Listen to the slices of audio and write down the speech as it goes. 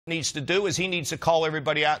needs to do is he needs to call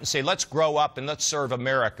everybody out and say, let's grow up and let's serve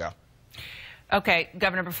America. Okay,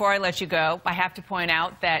 Governor, before I let you go, I have to point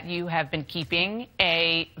out that you have been keeping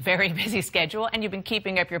a very busy schedule and you've been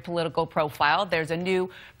keeping up your political profile. There's a new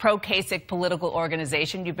pro-Kasich political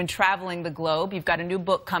organization. You've been traveling the globe. You've got a new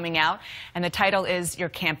book coming out, and the title is your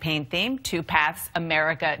campaign theme, Two Paths,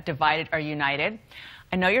 America Divided or United.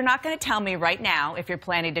 I know you're not going to tell me right now if you're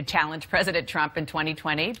planning to challenge President Trump in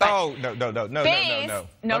 2020. But oh, no.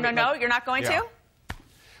 No, you're not going to?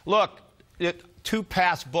 Look,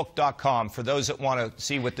 twopathsbook.com for those that want to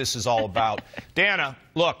see what this is all about. Dana,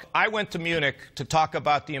 look, I went to Munich to talk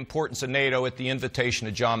about the importance of NATO at the invitation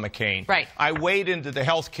of John McCain. Right. I waded into the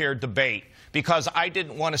health care debate because I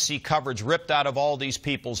didn't want to see coverage ripped out of all these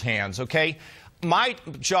people's hands, okay? My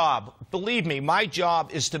job, believe me, my job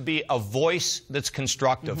is to be a voice that's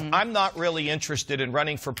constructive. I'm not really interested in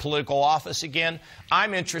running for political office again.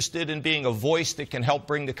 I'm interested in being a voice that can help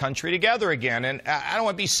bring the country together again. And I don't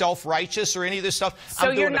want to be self-righteous or any of this stuff. So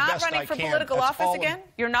you're not running for political office again?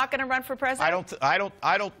 You're not going to run for president? I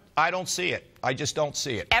don't see it. I just don't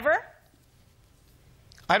see it. Ever?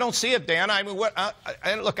 I don't see it, Dan. I mean,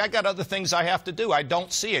 look, I got other things I have to do. I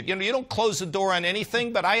don't see it. You know, you don't close the door on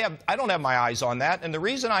anything, but I don't have my eyes on that. And the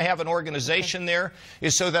reason I have an organization there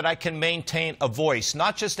is so that I can maintain a voice,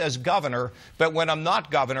 not just as governor, but when I'm not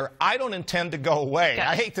governor, I don't intend to go away.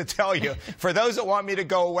 I hate to tell you, for those that want me to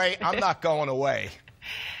go away, I'm not going away.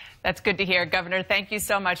 That's good to hear, Governor. Thank you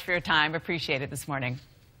so much for your time. Appreciate it this morning.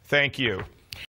 Thank you.